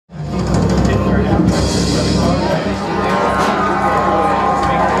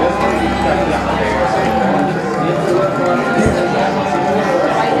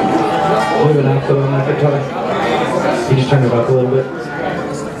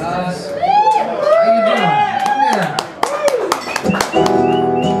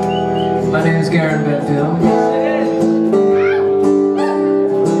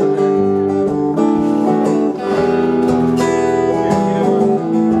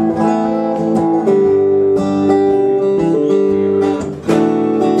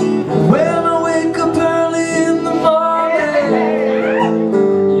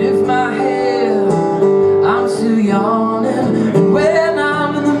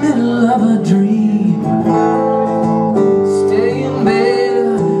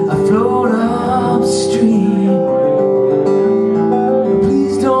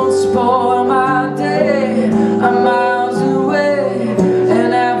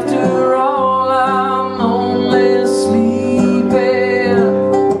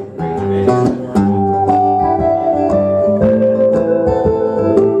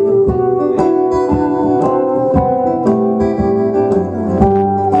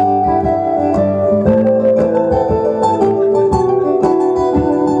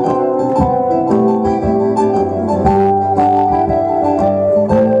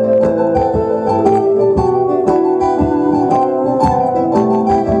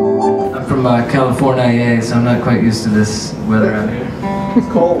from California, so I'm not quite used to this weather out here. It's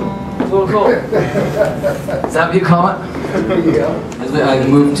cold. A little cold. Is that what you call it? Yeah. I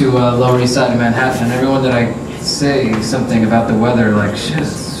moved to Lower East Side of Manhattan, and everyone that I say something about the weather, like, shit,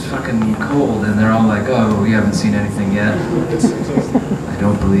 it's fucking cold, and they're all like, oh, we haven't seen anything yet. I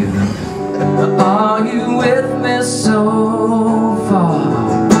don't believe them. Are you with me so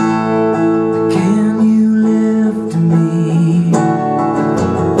far? Can you lift me?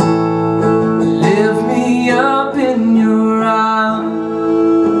 Lift me up in your arms.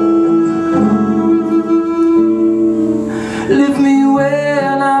 Lift me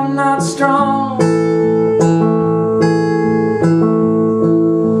when I'm not strong.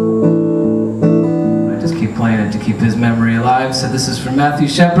 I just keep playing it to keep his memory alive. So this is from Matthew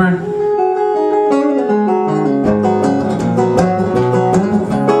Shepard.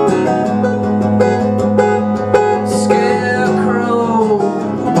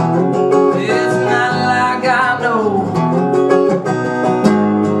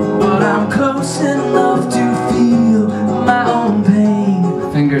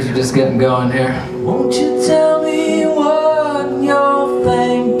 Fingers are just getting going here. Won't you tell me what you're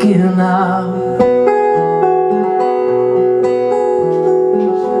thinking of?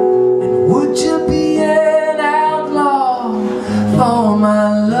 And would you be an outlaw for my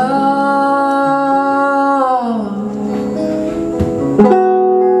love?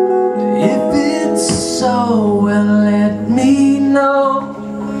 If it's so, well, let me know.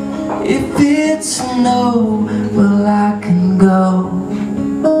 If it's no, well, I can go.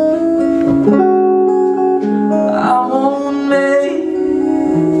 I won't make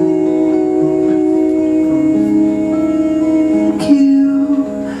you.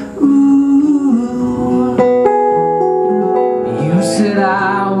 Ooh. You said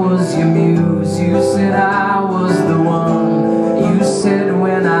I was your muse. You said I was the one. You said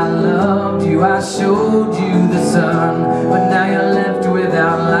when I loved you, I showed you the sun.